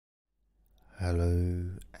Hello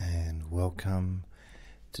and welcome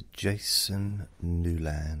to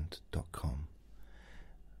jasonnewland.com.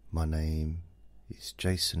 My name is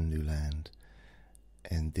Jason Newland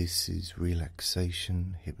and this is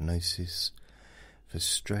Relaxation, Hypnosis for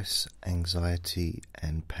stress, anxiety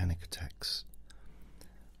and panic attacks.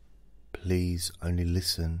 Please only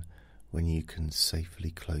listen when you can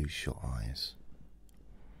safely close your eyes.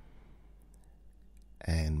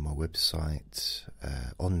 And my website,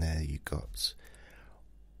 on there you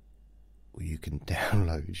can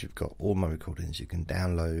download, you've got all my recordings, you can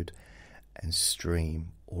download and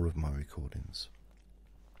stream all of my recordings.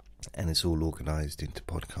 And it's all organised into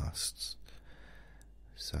podcasts.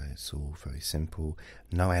 So it's all very simple.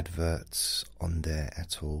 No adverts on there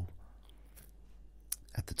at all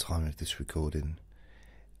at the time of this recording.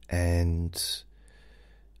 And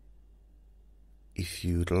if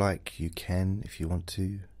you would like, you can, if you want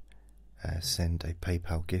to, send a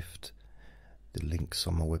PayPal gift. The link's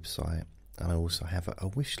on my website. And I also have a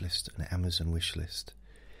wish list, an Amazon wish list.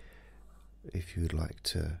 If you would like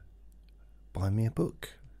to buy me a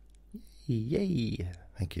book. Yay!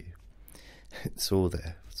 Thank you. It's all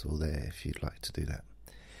there. It's all there if you'd like to do that.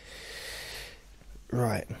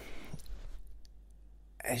 Right.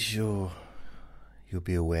 As you'll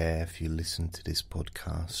be aware if you listen to this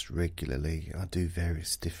podcast regularly, I do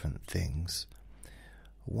various different things.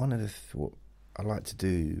 One of what I like to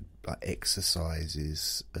do are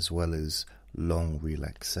exercises as well as long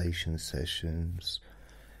relaxation sessions,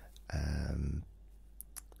 and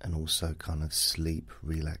also kind of sleep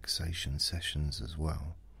relaxation sessions as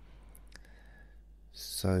well.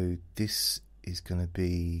 So this is going to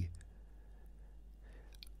be,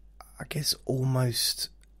 I guess, almost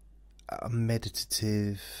a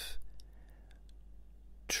meditative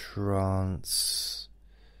trance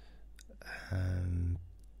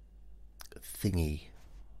thingy.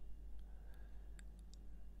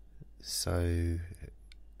 So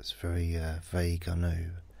it's very vague, I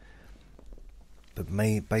know. But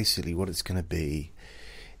basically what it's going to be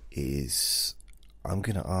is I'm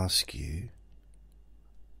going to ask you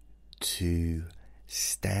to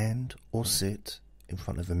stand or sit in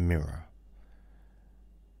front of a mirror.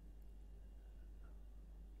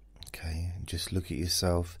 Okay, and just look at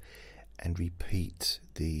yourself and repeat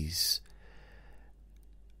these,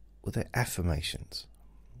 well, they're affirmations.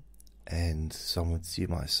 And you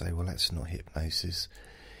might say, well, that's not hypnosis.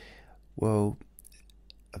 Well,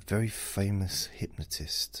 a very famous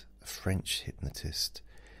hypnotist, a French hypnotist,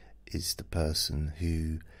 is the person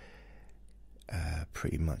who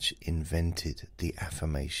pretty much invented the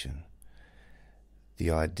affirmation.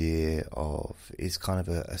 The idea of, it's kind of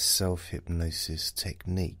a self-hypnosis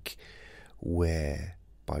technique where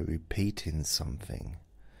by repeating something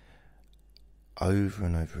over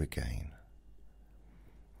and over again,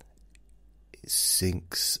 it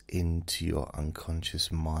sinks into your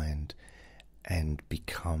unconscious mind and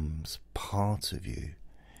becomes part of you.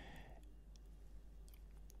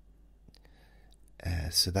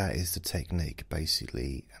 So that is the technique.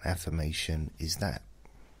 Basically, an affirmation is that.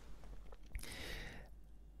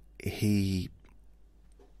 You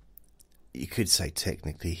could say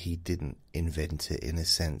technically he didn't invent it, in a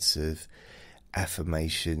sense of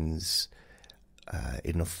affirmations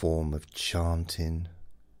in a form of chanting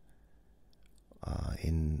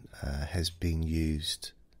has been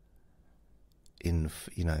used in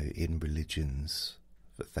religions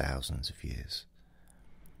for thousands of years.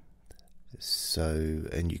 So,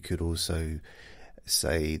 and you could also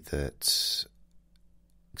say that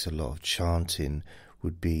a lot of chanting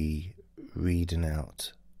would be reading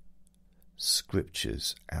out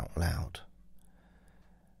scriptures out loud.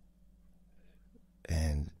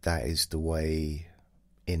 And that is the way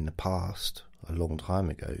in the past, a long time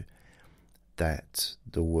ago, that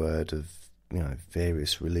the word of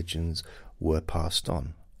various religions were passed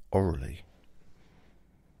on orally.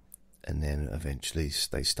 And then eventually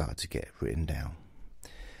they started to get written down.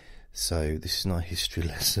 So this is not a history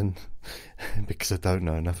lesson because I don't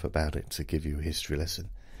know enough about it to give you a history lesson.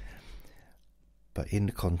 But in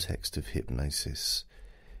the context of hypnosis,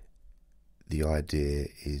 the idea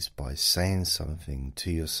is by saying something to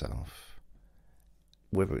yourself,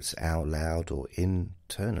 whether it's out loud or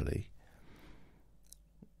internally,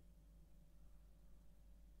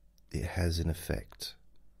 it has an effect.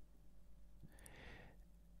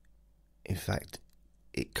 In fact,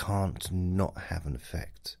 it can't not have an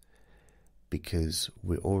effect, because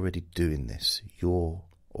we're already doing this. You're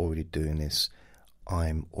already doing this.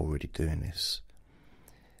 I'm already doing this.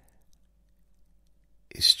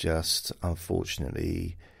 It's just,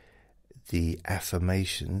 unfortunately, the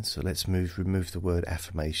affirmations, so let's remove the word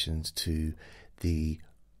affirmations to the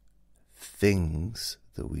things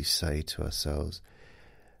that we say to ourselves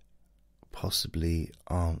possibly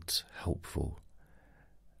aren't helpful.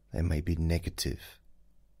 They may be negative.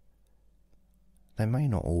 They may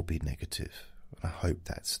not all be negative. I hope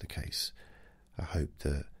that's the case. I hope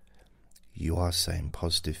that you are saying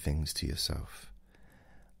positive things to yourself.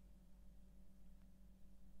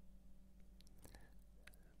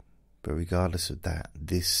 But regardless of that,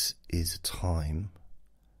 this is a time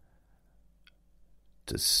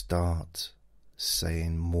to start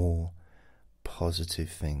saying more positive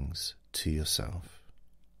things to yourself.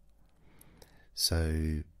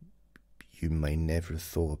 So you may never have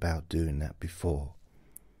thought about doing that before,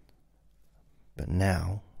 but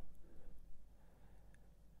now,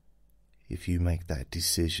 if you make that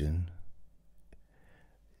decision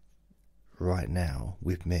right now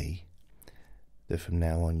with me, that from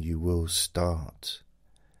now on you will start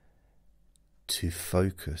to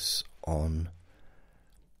focus on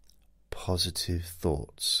positive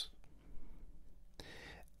thoughts.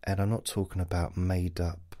 And I'm not talking about made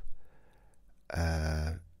up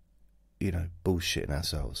bullshitting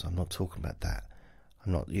ourselves. I'm not talking about that.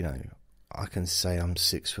 I'm not, I can say I'm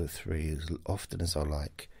 6'3" as often as I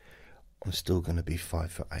like. I'm still going to be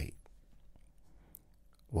 5'8".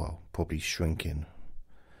 Well, probably shrinking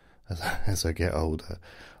as I get older.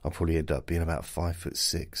 I'll probably end up being about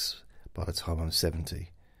 5'6" by the time I'm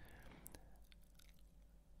 70.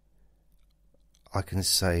 I can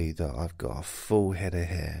say that I've got a full head of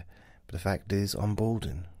hair, but the fact is I'm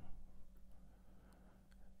balding.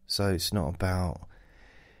 So it's not about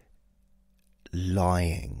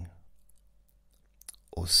lying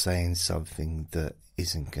or saying something that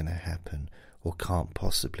isn't going to happen or can't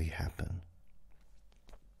possibly happen.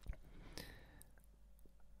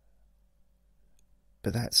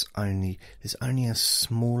 But there's only a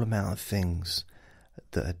small amount of things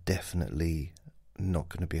that are definitely not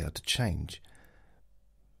going to be able to change.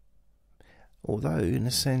 Although, in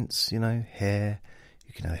a sense, hair,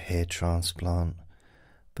 you can have a hair transplant,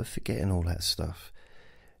 but forgetting all that stuff,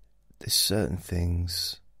 there's certain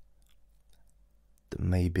things that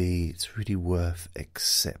maybe it's really worth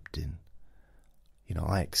accepting.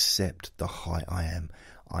 I accept the height I am.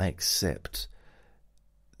 I accept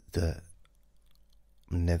that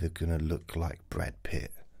I'm never going to look like Brad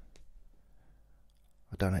Pitt.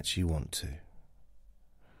 I don't actually want to.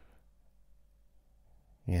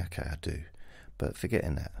 Yeah, okay, I do. But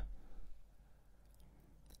forgetting that.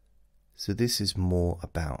 So this is more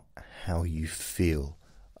about how you feel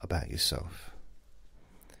about yourself.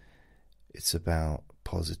 It's about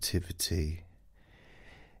positivity.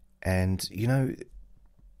 And,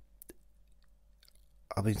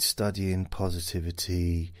 I've been studying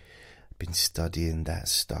positivity, been studying that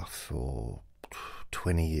stuff for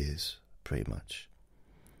 20 years, pretty much.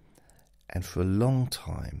 And for a long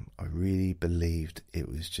time, I really believed it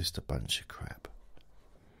was just a bunch of crap.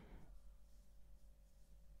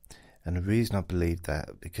 And the reason I believed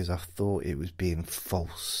that, because I thought it was being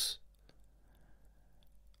false.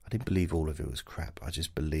 I didn't believe all of it was crap. I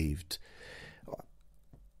just believed,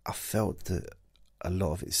 I felt that a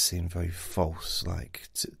lot of it seemed very false, like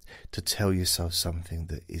to tell yourself something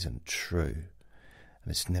that isn't true, and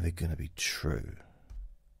it's never going to be true.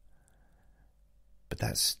 But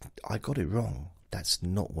I got it wrong. That's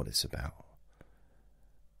not what it's about.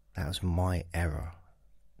 That was my error.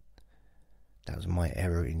 That was my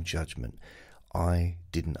error in judgment. I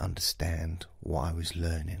didn't understand what I was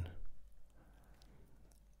learning.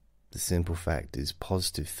 The simple fact is,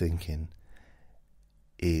 positive thinking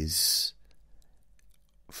is,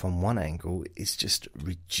 from one angle, it's just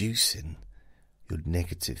reducing your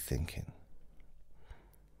negative thinking.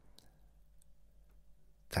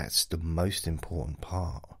 That's the most important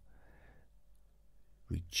part.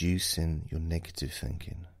 Reducing your negative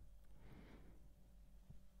thinking.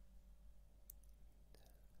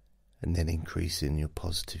 And then increasing your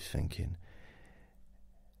positive thinking.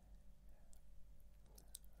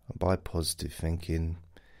 And by positive thinking,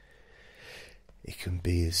 it can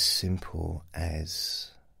be as simple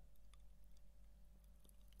as,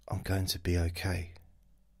 I'm going to be okay.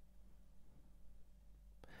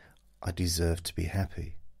 I deserve to be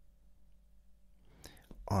happy.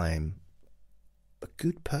 I'm a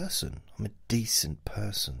good person. I'm a decent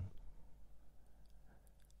person.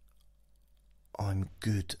 I'm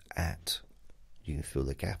good at, you can fill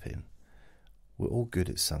the gap in. We're all good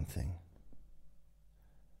at something.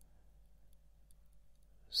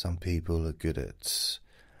 Some people are good at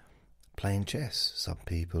playing chess. Some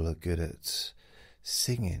people are good at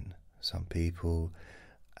singing. Some people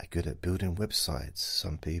are good at building websites.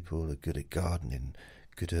 Some people are good at gardening,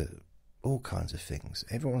 good at all kinds of things.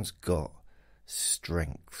 Everyone's got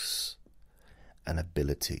strengths and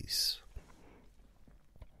abilities.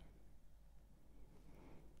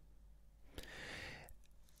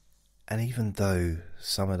 And even though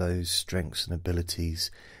some of those strengths and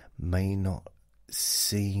abilities may not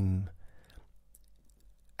seem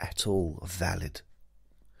at all valid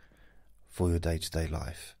for your day-to-day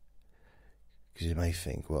life, because you may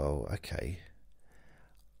think, well, okay,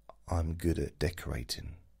 I'm good at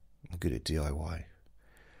decorating, I'm good at DIY.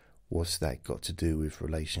 What's that got to do with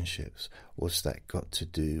relationships? What's that got to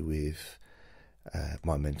do with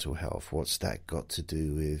my mental health? What's that got to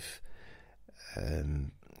do with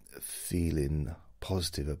feeling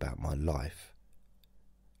positive about my life?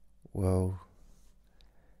 Well,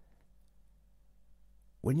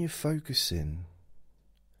 when you're focusing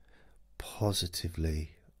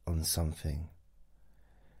positively on something,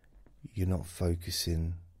 you're not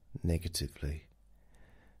focusing negatively,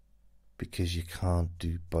 because you can't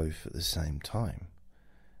do both at the same time.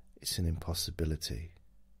 It's an impossibility.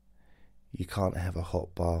 You can't have a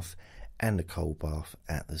hot bath and a cold bath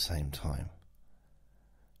at the same time.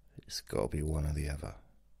 It's got to be one or the other.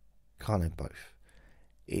 Can't have both.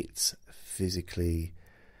 It's physically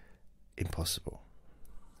impossible.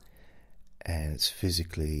 And it's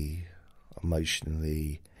physically,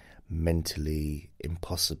 emotionally, mentally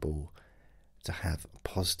impossible to have a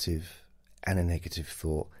positive and a negative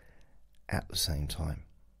thought at the same time.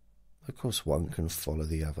 Of course, one can follow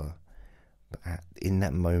the other, but in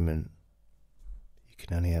that moment, you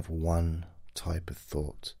can only have one type of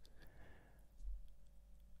thought.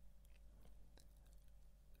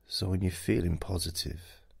 So when you're feeling positive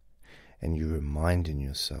and you're reminding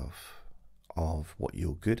yourself of what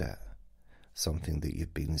you're good at, something that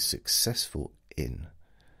you've been successful in,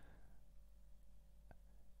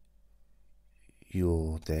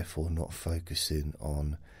 you're therefore not focusing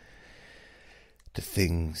on the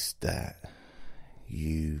things that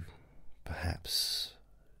you perhaps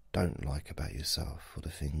don't like about yourself, or the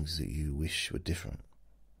things that you wish were different.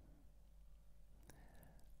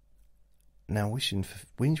 Now, wishing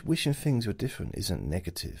things were different isn't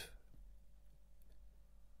negative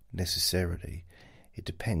necessarily. It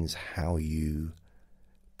depends how you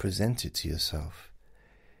present it to yourself.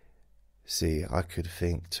 See, I could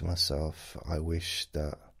think to myself, I wish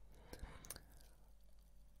that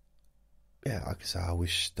I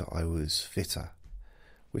wish that I was fitter.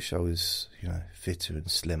 Wish I was, fitter and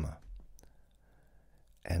slimmer.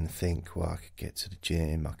 And think, well, I could get to the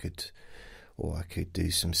gym, I could do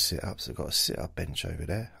some sit-ups. I've got a sit-up bench over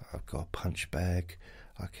there. I've got a punch bag.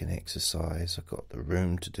 I can exercise. I've got the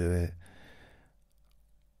room to do it.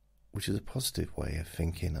 Which is a positive way of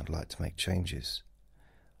thinking I'd like to make changes.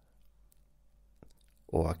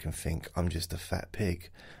 Or I can think, I'm just a fat pig.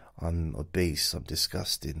 I'm obese, I'm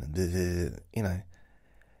disgusting,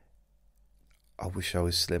 I wish I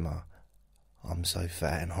was slimmer. I'm so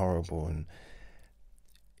fat and horrible, and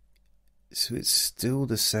so it's still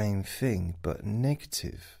the same thing, but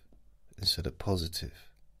negative instead of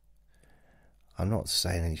positive. I'm not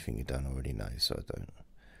saying anything you don't already know, so I don't.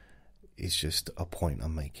 It's just a point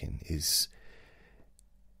I'm making, is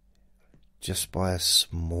just by a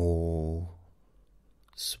small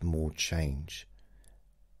change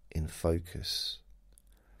in focus,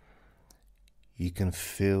 you can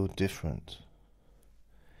feel different.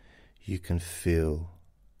 You can feel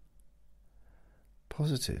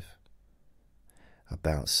positive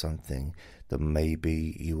about something that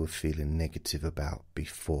maybe you were feeling negative about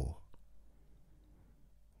before.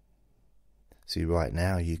 See, right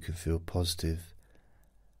now you can feel positive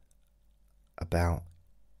about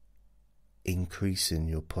increasing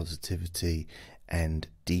your positivity and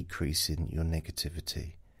decreasing your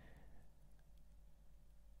negativity.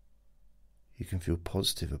 You can feel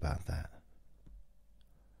positive about that.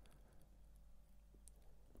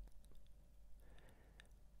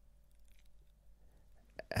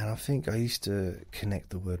 And I think I used to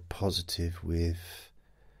connect the word positive with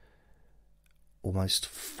almost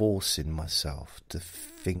forcing myself to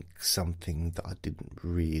think something that I didn't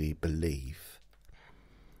really believe.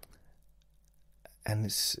 And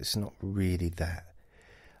it's not really that.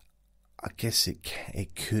 I guess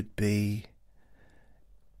it could be,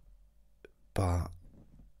 but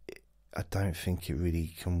I don't think it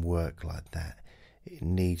really can work like that. It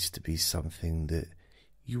needs to be something that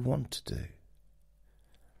you want to do.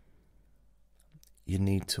 You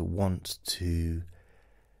need to want to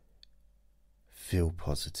feel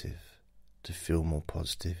positive, to feel more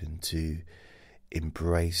positive, and to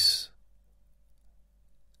embrace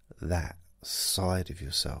that side of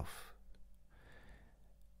yourself.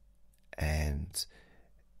 And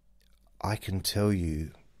I can tell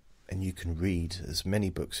you, and you can read as many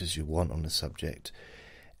books as you want on the subject,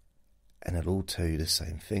 And it'll all tell you the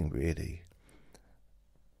same thing, really.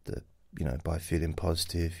 That, by feeling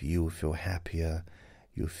positive, you will feel happier,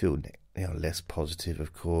 you'll feel less positive,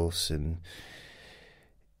 of course, and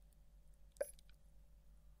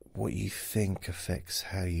what you think affects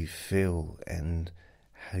how you feel, and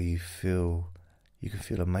how you feel, you can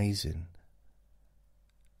feel amazing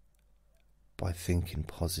by thinking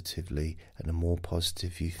positively. And the more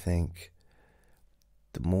positive you think,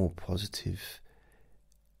 the more positive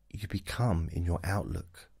you become in your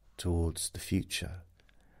outlook towards the future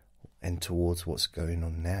and towards what's going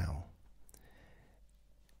on now.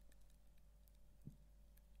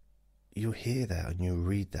 You'll hear that and you'll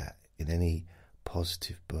read that in any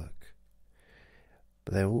positive book.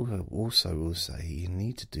 But they also will say you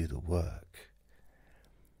need to do the work.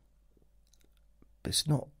 But it's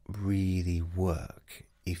not really work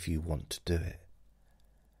if you want to do it.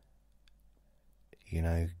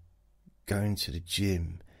 Going to the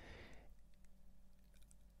gym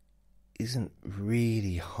isn't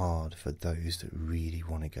really hard for those that really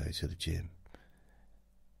want to go to the gym.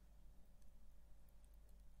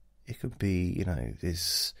 It could be,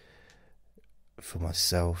 this, for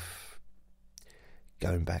myself,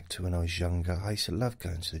 going back to when I was younger, I used to love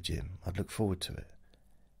going to the gym. I'd look forward to it.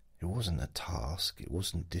 It wasn't a task, it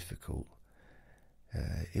wasn't difficult.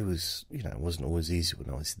 It was, it wasn't always easy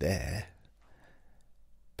when I was there.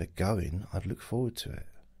 But going, I'd look forward to it.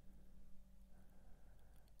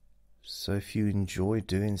 So if you enjoy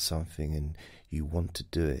doing something and you want to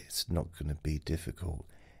do it, it's not going to be difficult,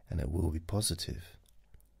 and it will be positive.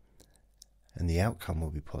 And the outcome will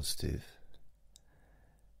be positive.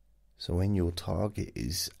 So when your target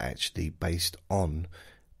is actually based on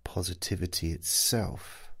positivity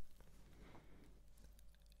itself,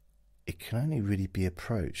 it can only really be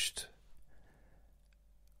approached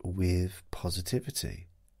with positivity,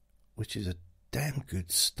 which is a damn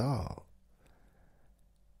good start.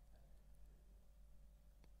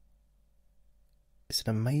 It's an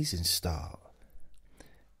amazing start,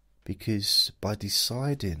 because by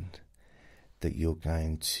deciding that you're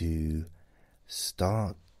going to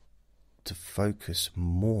start to focus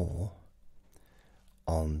more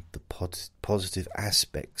on the positive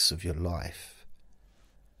aspects of your life,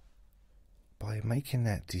 by making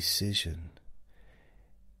that decision,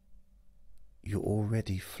 you're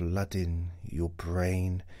already flooding your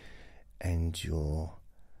brain and your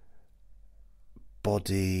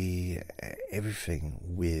body, everything,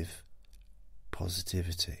 with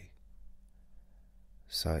positivity.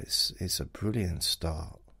 So it's a brilliant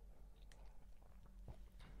start.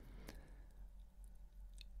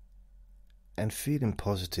 And feeling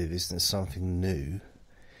positive isn't something new.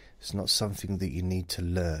 It's not something that you need to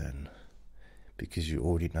learn because you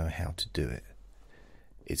already know how to do it.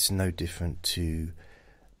 It's no different to,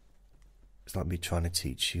 it's like me trying to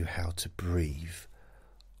teach you how to breathe,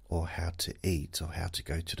 or how to eat, or how to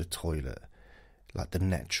go to the toilet. Like, the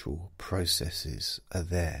natural processes are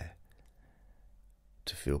there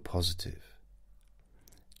to feel positive,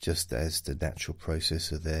 just as the natural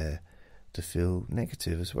processes are there to feel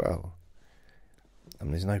negative as well. I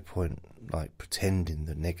mean, there's no point pretending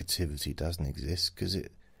that negativity doesn't exist, because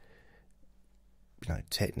it,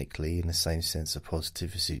 technically, in the same sense that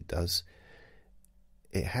positivity does,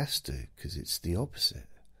 it has to, because it's the opposite.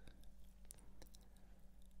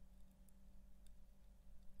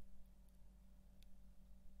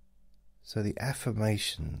 So the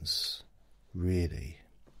affirmations really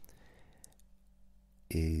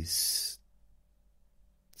it's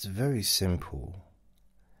very simple.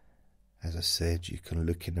 As I said, you can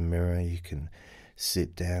look in the mirror, you can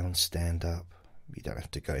sit down, stand up. You don't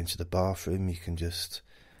have to go into the bathroom. You can just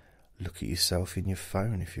look at yourself in your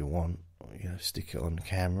phone if you want. Or, stick it on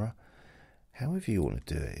camera. However you want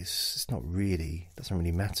to do it, doesn't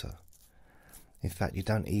really matter. In fact, you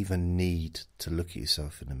don't even need to look at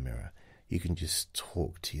yourself in the mirror. You can just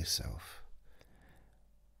talk to yourself.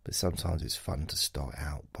 But sometimes it's fun to start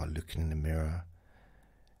out by looking in the mirror,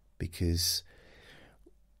 because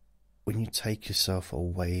when you take yourself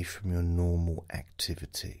away from your normal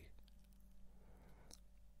activity,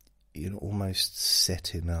 you're almost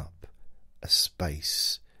setting up a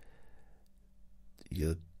space.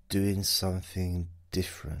 You're doing something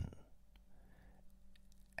different,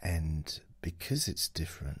 and because it's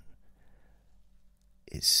different,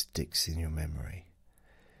 it sticks in your memory.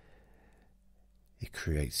 It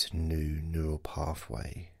creates a new neural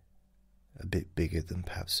pathway, a bit bigger than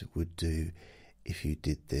perhaps it would do if you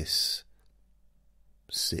did this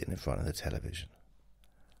sitting in front of the television.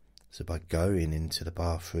 So by going into the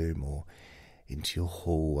bathroom or into your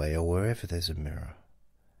hallway or wherever there's a mirror,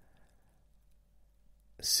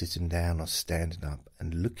 sitting down or standing up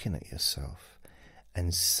and looking at yourself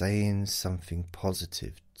and saying something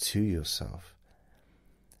positive to yourself.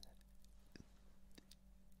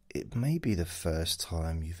 It may be the first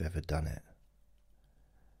time you've ever done it.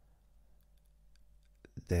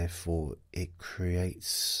 Therefore, it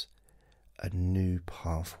creates a new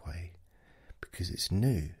pathway because it's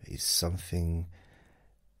new. It's something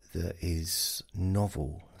that is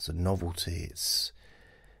novel. It's a novelty. It's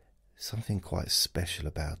something quite special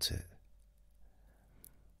about it.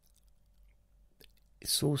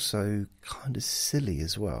 It's also kind of silly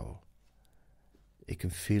as well. It can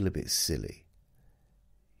feel a bit silly.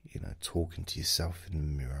 Talking to yourself in the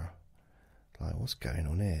mirror, like, what's going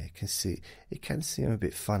on here? It can seem a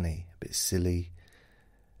bit funny, a bit silly,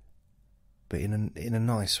 but in a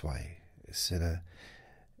nice way. It's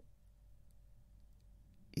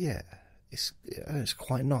it's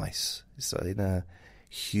quite nice. It's in a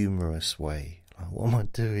humorous way. Like, what am I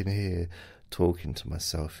doing here, talking to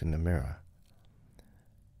myself in the mirror?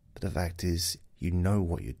 But the fact is, you know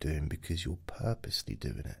what you're doing because you're purposely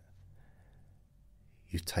doing it.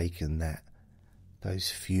 You've taken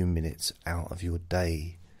those few minutes out of your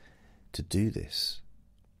day to do this.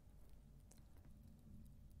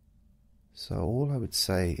 So all I would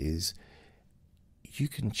say is you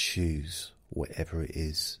can choose whatever it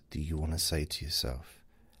is that you want to say to yourself.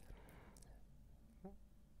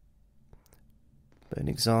 But an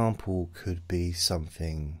example could be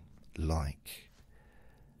something like,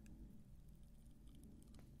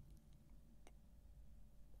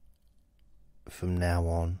 from now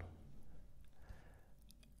on,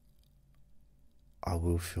 I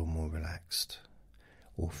will feel more relaxed.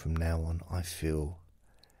 Or from now on, I feel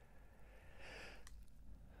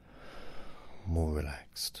more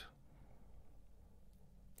relaxed.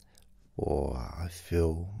 Or I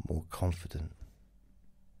feel more confident.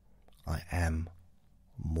 I am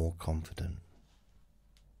more confident.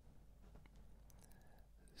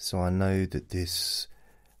 So I know that this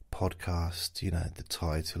podcast, the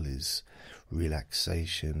title is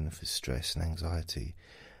Relaxation for Stress and Anxiety,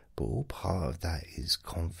 but all part of that is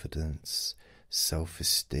confidence,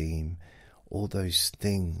 self-esteem, all those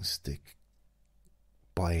things that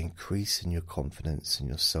by increasing your confidence and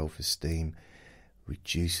your self-esteem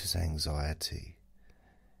reduces anxiety.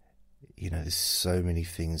 There's so many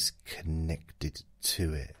things connected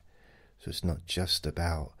to it. So it's not just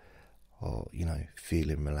about,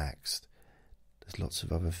 feeling relaxed. There's lots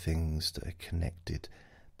of other things that are connected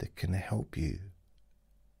that can help you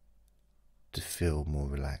to feel more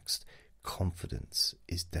relaxed. Confidence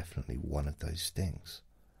is definitely one of those things.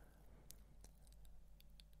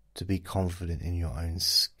 To be confident in your own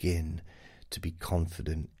skin, to be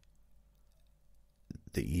confident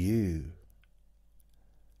that you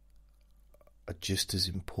are just as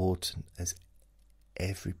important as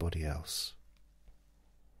everybody else.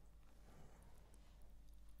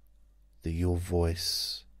 That your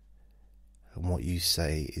voice and what you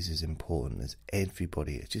say is as important as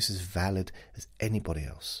everybody. It's just as valid as anybody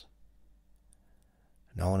else.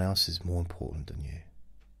 No one else is more important than you.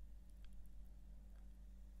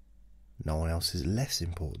 No one else is less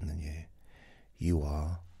important than you. You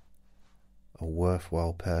are a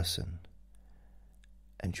worthwhile person,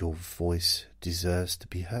 and your voice deserves to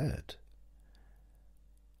be heard.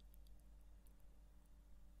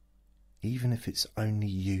 Even if it's only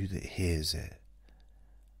you that hears it.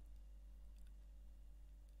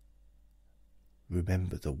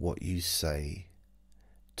 Remember that what you say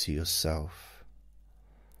to yourself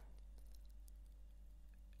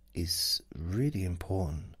is really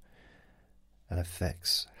important and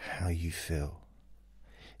affects how you feel.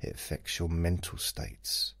 It affects your mental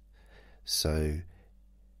states. So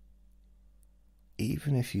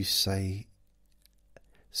even if you say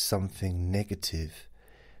something negative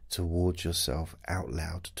towards yourself out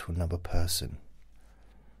loud to another person,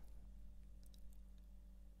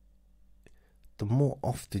 the more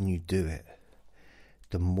often you do it,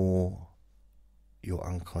 the more your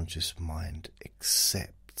unconscious mind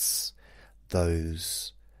accepts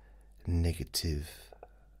those negative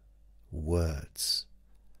words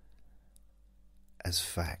as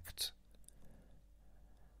fact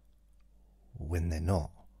when they're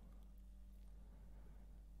not.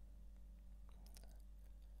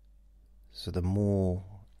 So the more,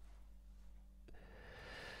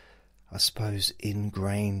 I suppose,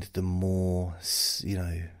 ingrained, the more,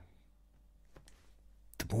 the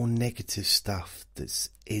more negative stuff that's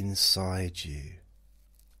inside you,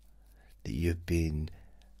 that you've been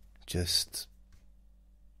just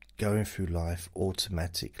going through life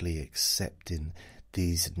automatically accepting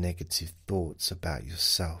these negative thoughts about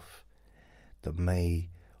yourself that may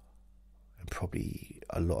and probably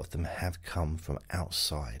a lot of them have come from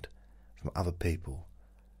outside, from other people.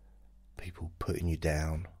 People putting you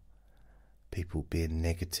down, people being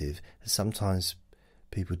negative. And sometimes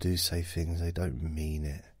people do say things, they don't mean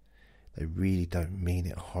it. They really don't mean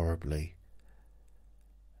it horribly.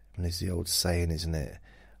 And there's the old saying, isn't it?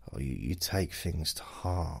 Oh, you take things to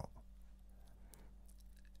heart.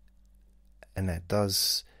 And that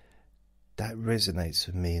resonates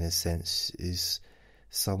with me in a sense, is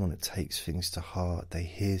someone that takes things to heart. They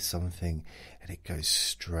hear something and it goes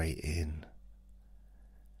straight in.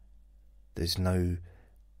 There's no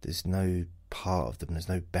part of them, there's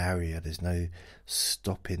no barrier, there's no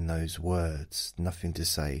stopping those words, nothing to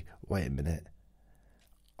say, wait a minute,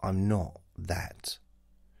 I'm not that.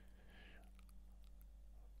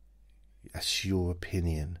 That's your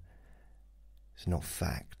opinion. It's not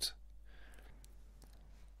fact.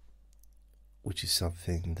 Which is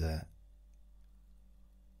something that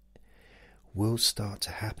will start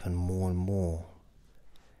to happen more and more.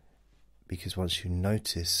 Because once you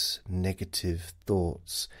notice negative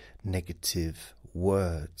thoughts, negative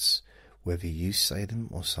words, whether you say them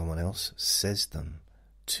or someone else says them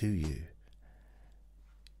to you,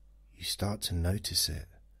 you start to notice it.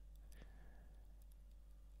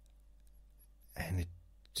 And it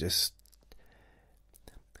just,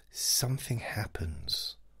 something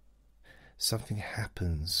happens. Something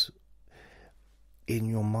happens in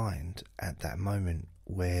your mind at that moment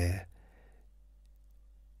where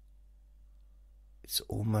it's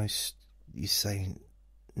almost, you're saying,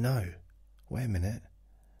 no, wait a minute,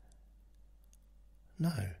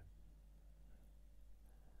 no.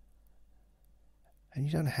 And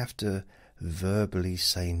you don't have to verbally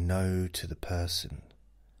say no to the person,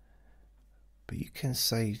 but you can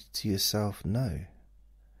say to yourself, no,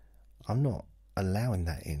 I'm not allowing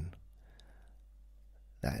that in.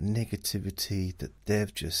 That negativity that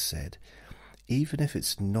they've just said, even if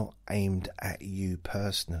it's not aimed at you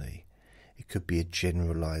personally, it could be a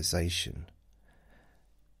generalization.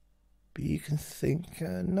 But you can think,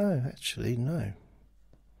 no, actually, no.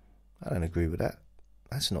 I don't agree with that.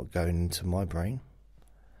 That's not going into my brain.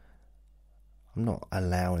 I'm not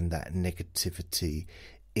allowing that negativity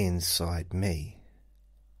inside me.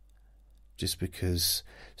 Just because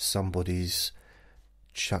somebody's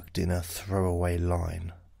chucked in a throwaway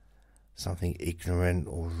line, something ignorant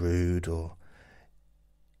or rude, or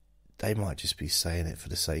they might just be saying it for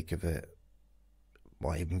the sake of it.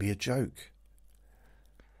 Might even be a joke.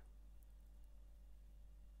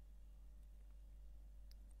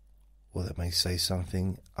 Or they may say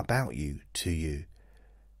something about you to you.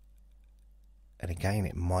 And again,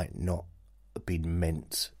 it might not have been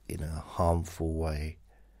meant in a harmful way.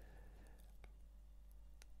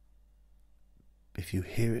 If you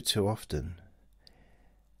hear it too often,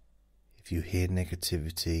 if you hear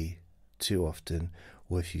negativity too often,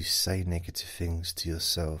 or if you say negative things to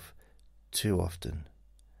yourself too often,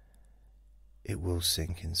 it will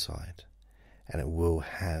sink inside, and it will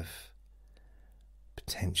have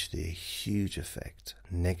potentially a huge effect,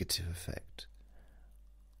 negative effect,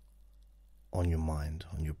 on your mind,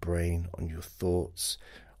 on your brain, on your thoughts,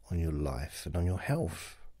 on your life, and on your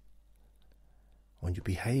health, on your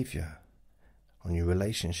behavior, on your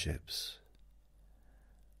relationships,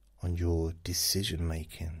 on your decision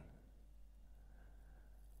making.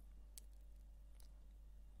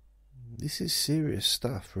 This is serious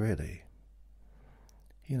stuff, really.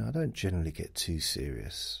 You know, I don't generally get too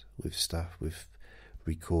serious with stuff, with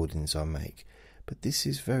recordings I make, but this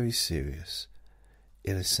is very serious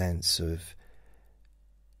in a sense of,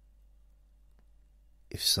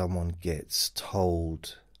 if someone gets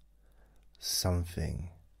told something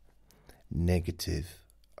negative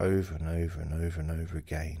over and over and over and over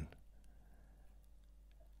again,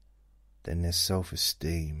 then their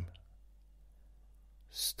self-esteem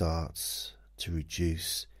starts to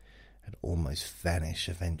reduce and almost vanish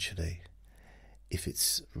eventually if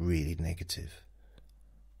it's really negative.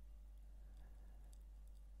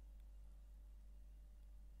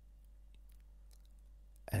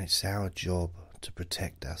 And it's our job to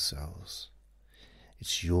protect ourselves.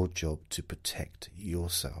 It's your job to protect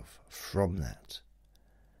yourself from that.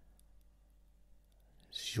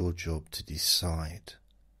 It's your job to decide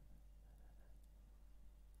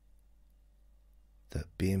that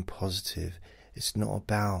being positive, it's not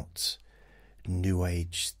about new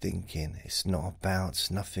age thinking. It's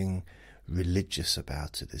nothing religious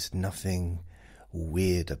about it. There's nothing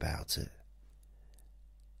weird about it.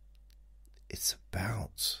 It's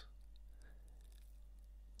about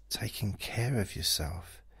taking care of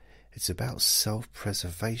yourself. It's about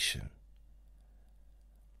self-preservation.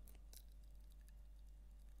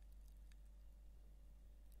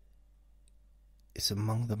 It's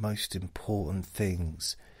among the most important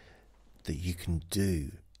things that you can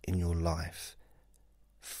do in your life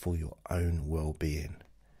for your own well-being,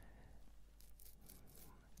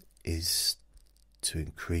 is to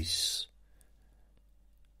increase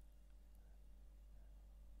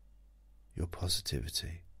your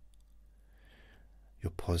positivity,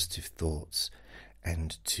 your positive thoughts,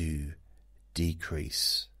 and to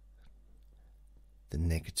decrease the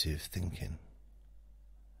negative thinking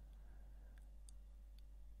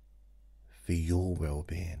for your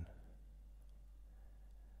well-being.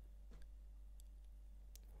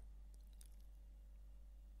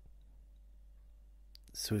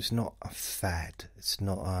 So it's not a fad, it's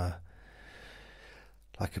not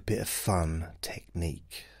like a bit of fun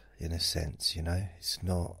technique in a sense, you know. It's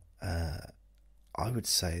not, I would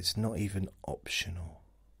say it's not even optional.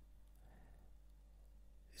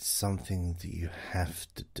 It's something that you have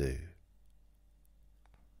to do.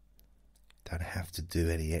 Don't have to do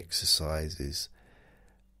any exercises,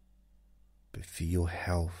 but for your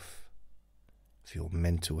health, for your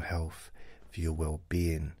mental health, for your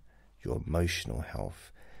well-being, your emotional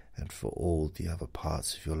health, and for all the other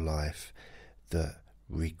parts of your life that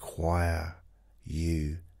require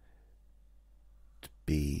you to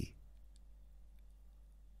be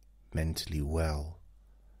mentally well,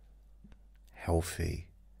 healthy,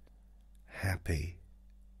 happy.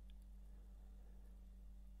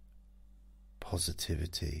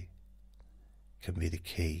 Positivity can be the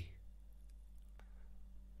key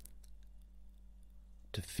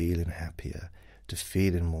to feeling happier, to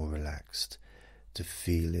feeling more relaxed, to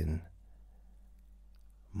feeling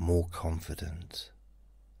more confident,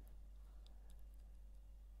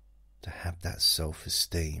 to have that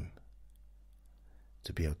self-esteem,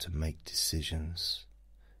 to be able to make decisions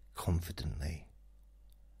confidently,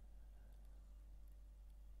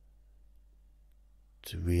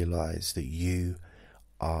 to realize that you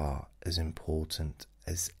are as important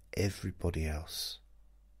as everybody else.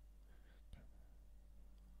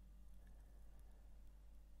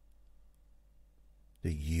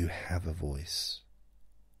 That you have a voice,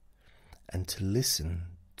 and to listen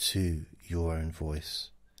to your own voice,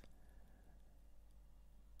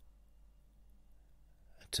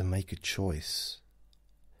 to make a choice,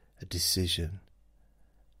 a decision,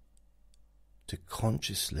 to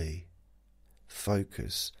consciously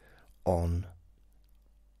focus on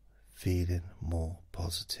feeling more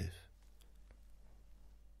positive,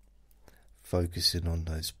 focusing on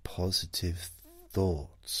those positive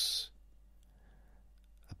thoughts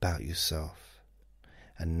about yourself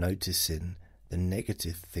and noticing the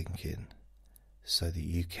negative thinking so that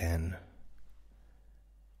you can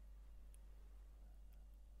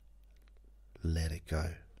let it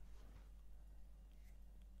go.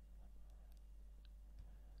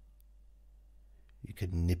 You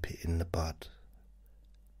can nip it in the bud.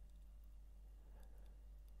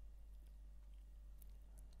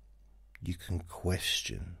 You can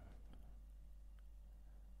question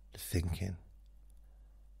the thinking.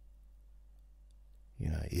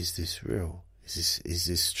 You know, is this real? Is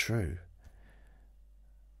this true?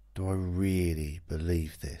 Do I really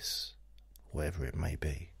believe this? Whatever it may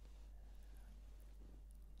be.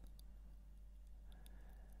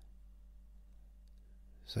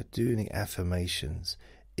 So doing affirmations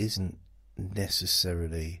isn't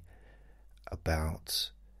necessarily about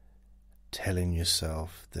telling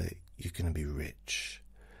yourself that you're going to be rich,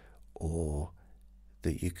 or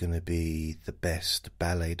that you're going to be the best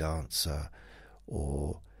ballet dancer,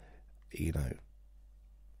 or, you know,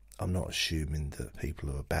 I'm not assuming that people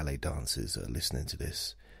who are ballet dancers are listening to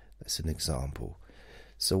this. That's an example.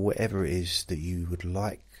 So whatever it is that you would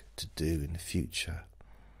like to do in the future,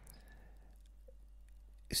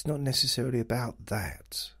 it's not necessarily about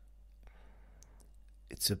that.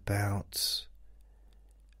 It's about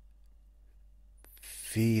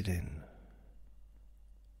feeling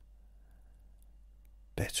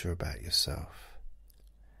better about yourself.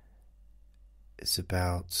 It's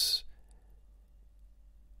about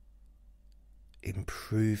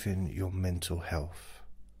improving your mental health.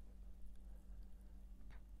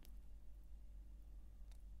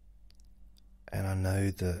 And I know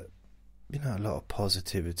that, you know, a lot of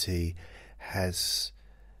positivity has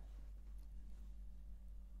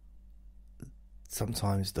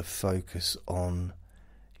sometimes the focus on,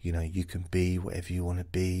 you know, you can be whatever you want to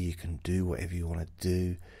be, you can do whatever you want to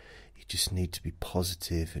do, you just need to be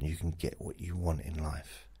positive and you can get what you want in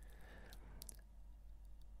life.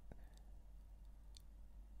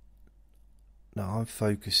 Now I'm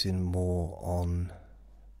focusing more on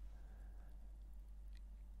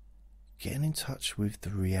getting in touch with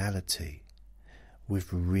the reality,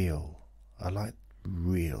 with real. I like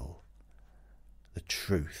real. the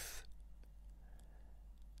truth.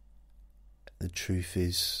 The truth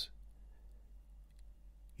is,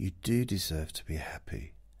 you do deserve to be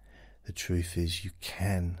happy. The truth is, you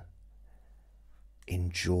can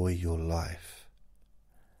enjoy your life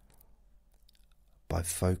by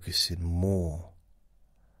focusing more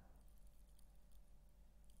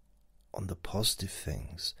on the positive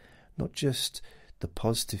things, not just the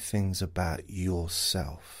positive things about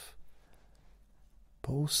yourself,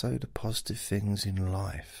 but also the positive things in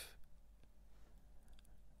life.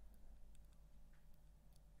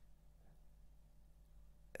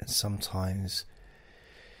 And sometimes,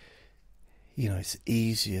 it's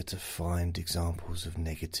easier to find examples of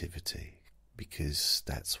negativity because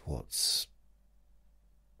that's what's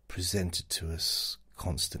presented to us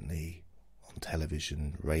constantly on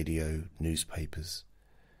television, radio, newspapers,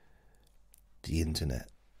 the internet.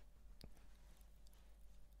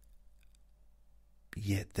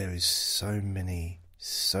 Yet there is so many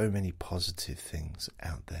positive things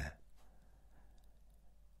out there.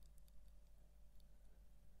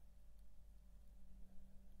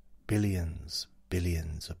 Billions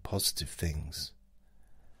of positive things.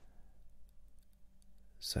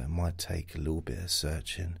 So it might take a little bit of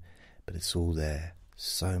searching, but it's all there.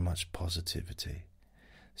 So much positivity,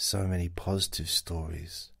 so many positive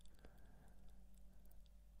stories.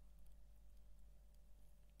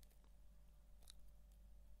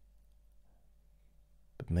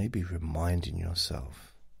 But maybe reminding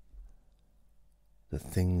yourself that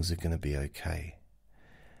things are going to be okay,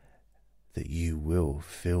 that you will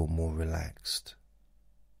feel more relaxed.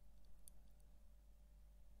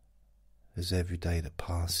 As every day that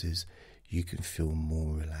passes, you can feel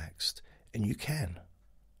more relaxed, and you can.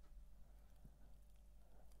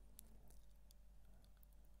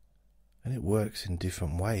 And it works in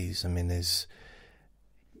different ways. I mean, there's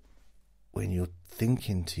when you're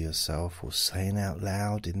thinking to yourself or saying out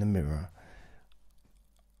loud in the mirror,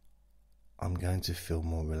 I'm going to feel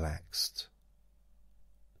more relaxed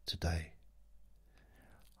today.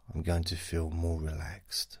 I'm going to feel more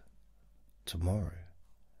relaxed tomorrow.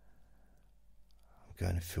 I'm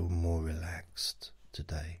going to feel more relaxed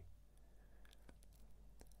today.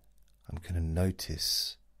 I'm going to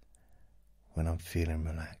notice when I'm feeling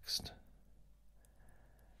relaxed.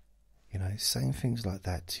 Saying things like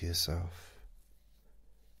that to yourself.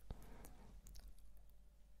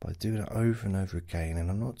 By doing it over and over again, and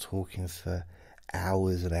I'm not talking for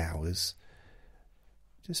hours and hours,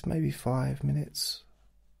 just maybe 5 minutes.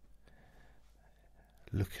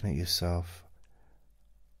 Looking at yourself,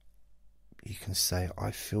 you can say,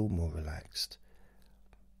 I feel more relaxed.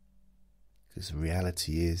 Because the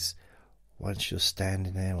reality is, once you're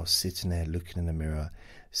standing there or sitting there looking in the mirror,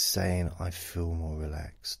 saying, I feel more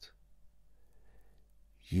relaxed,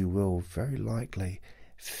 you will very likely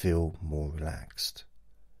feel more relaxed.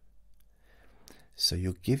 So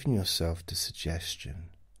you're giving yourself the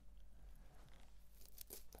suggestion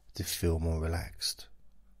to feel more relaxed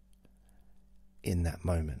in that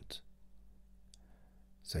moment.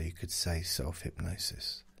 So you could say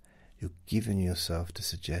self-hypnosis. You're giving yourself the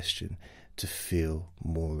suggestion to feel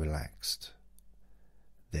more relaxed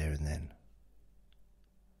there and then.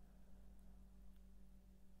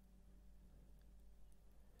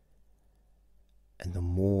 And the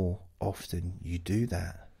more often you do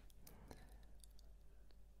that,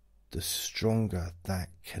 the stronger that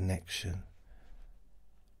connection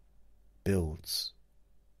builds,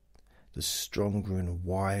 the stronger and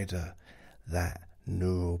wider that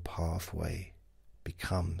neural pathway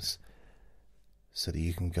becomes, so that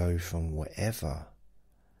you can go from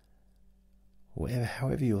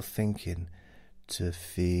however you're thinking, to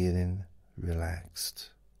feeling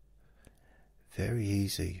relaxed. Very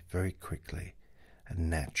easy, very quickly and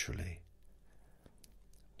naturally.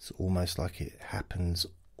 It's almost like it happens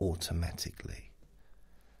automatically.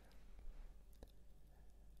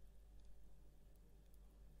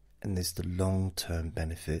 And there's the long-term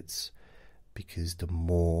benefits, because the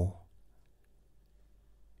more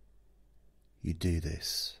you do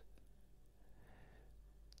this,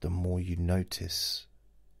 the more you notice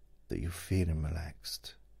that you're feeling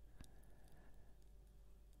relaxed.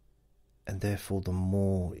 And therefore, the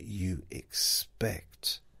more you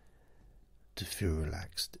expect to feel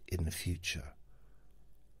relaxed in the future.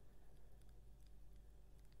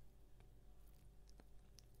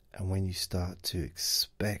 And when you start to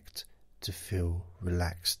expect to feel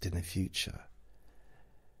relaxed in the future,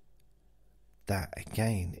 that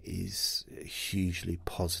again is a hugely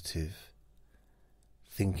positive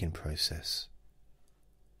thinking process.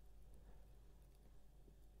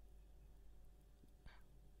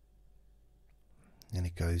 And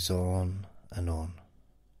it goes on and on.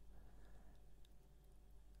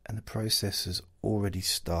 And the process has already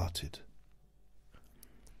started.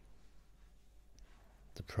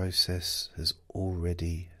 The process has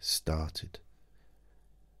already started.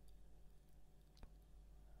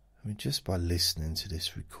 I mean, just by listening to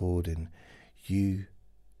this recording, you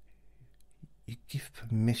give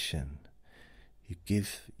permission, you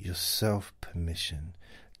give yourself permission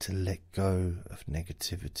to let go of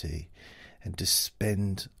negativity and to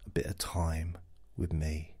spend a bit of time with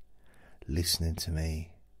me, listening to me,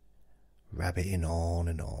 rabbiting on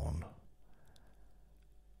and on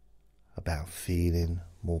about feeling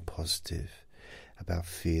more positive, about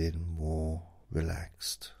feeling more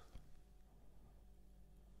relaxed.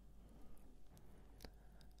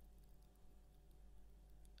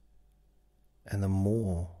 And the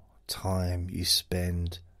more time you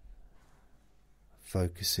spend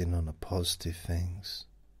focusing on the positive things,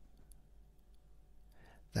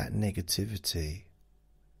 that negativity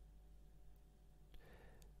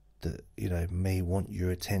that, may want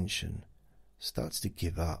your attention starts to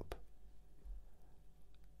give up.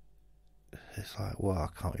 It's like, well, I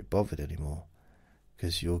can't be bothered anymore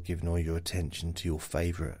because you're giving all your attention to your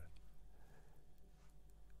favourite.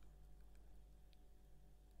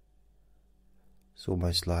 It's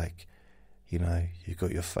almost like, you've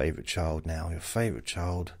got your favourite child now. Your favourite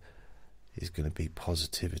child is going to be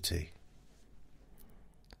positivity.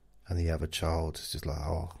 And the other child is just like,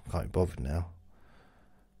 oh, I can't be bothered now.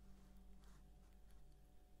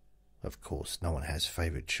 Of course, no one has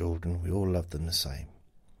favourite children. We all love them the same.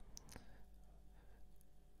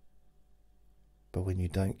 But when you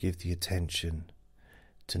don't give the attention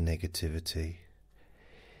to negativity,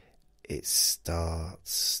 it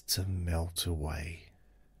starts to melt away.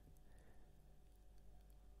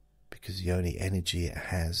 Because the only energy it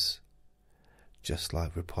has, just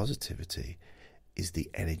like with positivity, is the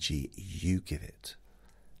energy you give it.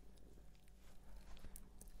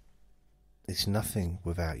 It's nothing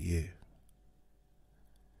without you.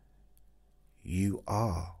 You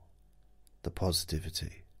are the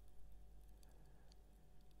positivity.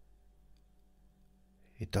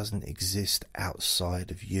 It doesn't exist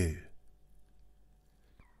outside of you.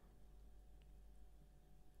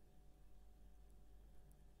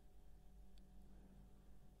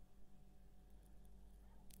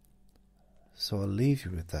 So I'll leave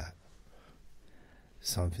you with that.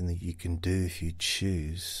 Something that you can do if you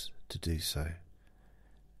choose to do so.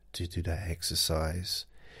 To do that exercise.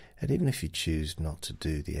 And even if you choose not to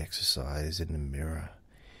do the exercise in the mirror,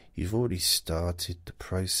 you've already started the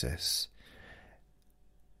process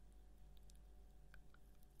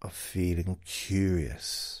of feeling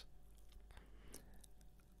curious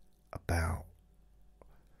about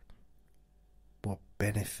what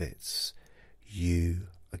benefits you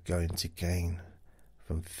are going to gain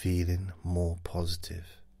from feeling more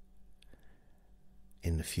positive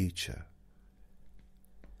in the future.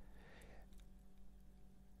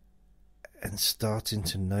 And starting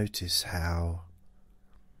to notice how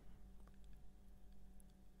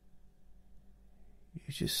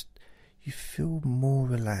you feel more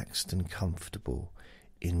relaxed and comfortable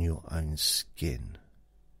in your own skin.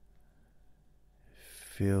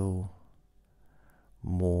 Feel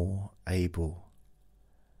more able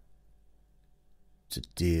to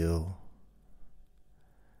deal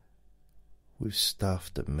with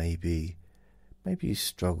stuff that maybe you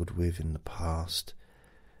struggled with in the past.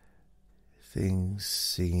 Things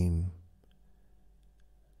seem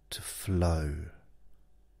to flow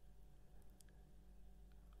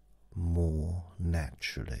more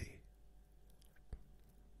naturally.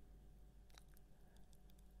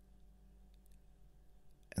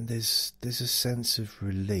 And there's a sense of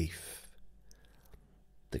relief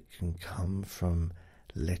that can come from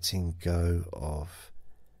letting go of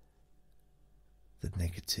the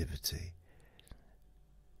negativity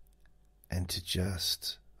and to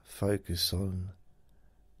just focus on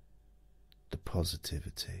the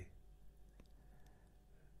positivity,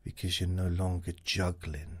 because you're no longer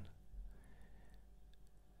juggling.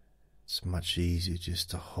 It's much easier just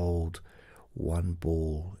to hold one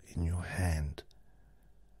ball in your hand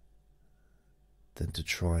than to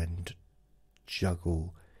try and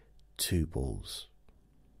juggle two balls.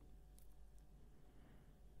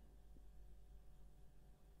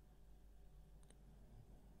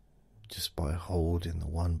 Just by holding the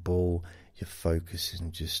one ball, you're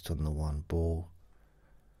focusing just on the one ball.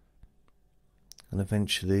 And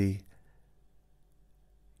eventually,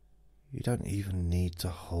 you don't even need to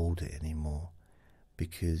hold it anymore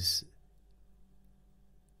because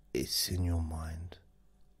it's in your mind.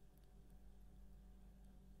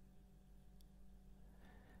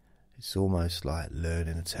 It's almost like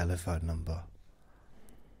learning a telephone number.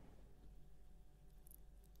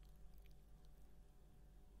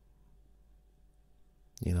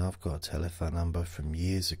 You know, I've got a telephone number from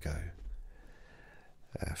years ago.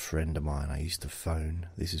 A friend of mine I used to phone.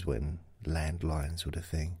 This is when landlines were the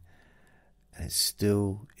thing. And it's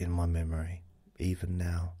still in my memory, even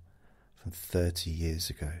now, from 30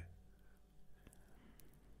 years ago.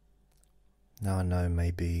 Now I know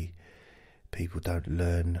maybe people don't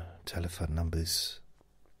learn telephone numbers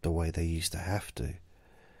the way they used to have to,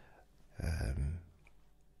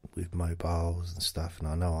 with mobiles and stuff, and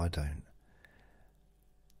I know I don't.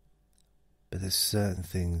 But there's certain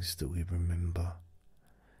things that we remember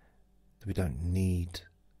that we don't need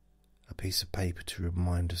a piece of paper to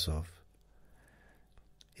remind us of.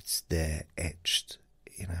 It's there, etched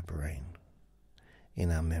in our brain,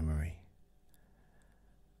 in our memory.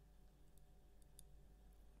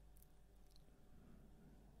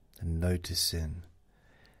 And noticing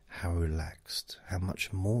how relaxed, how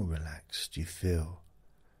much more relaxed you feel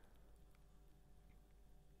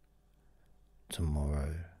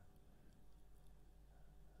tomorrow,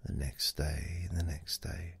 the next day, and the next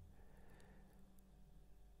day,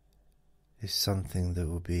 is something that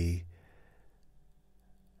will be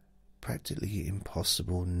practically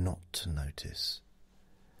impossible not to notice.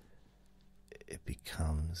 It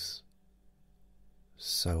becomes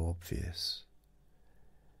so obvious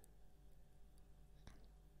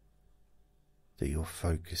that you're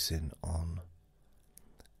focusing on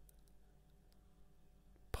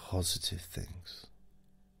positive things.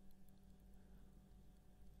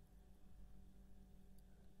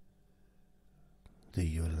 That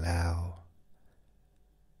you allow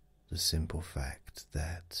the simple fact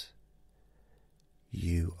that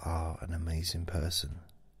you are an amazing person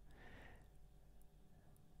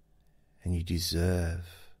and you deserve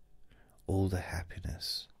all the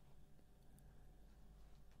happiness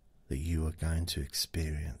that you are going to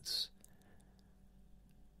experience.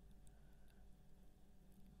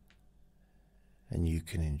 And you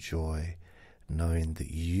can enjoy knowing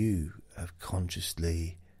that you have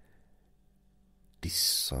consciously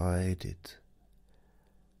decided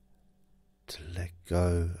to let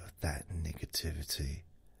go of that negativity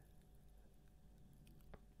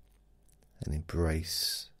and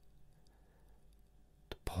embrace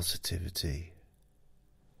the positivity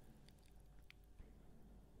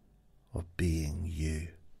of being you.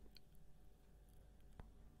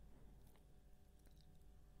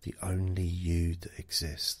 The only you that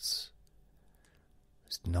exists.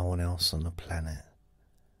 There's no one else on the planet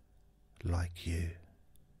like you.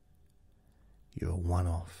 You're a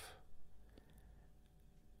one-off.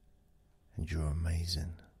 And you're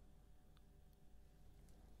amazing.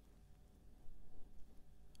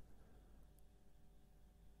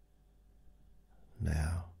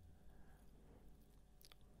 Now,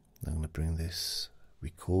 I'm going to bring this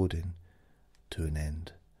recording to an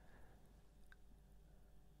end.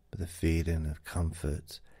 But the feeling of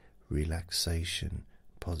comfort, relaxation,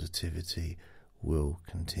 positivity will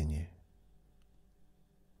continue.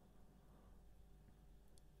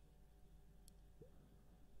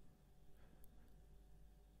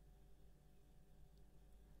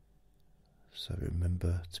 So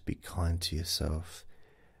remember to be kind to yourself,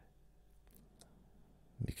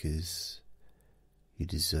 because you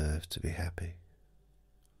deserve to be happy.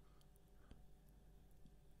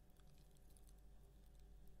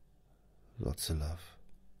 Lots of love.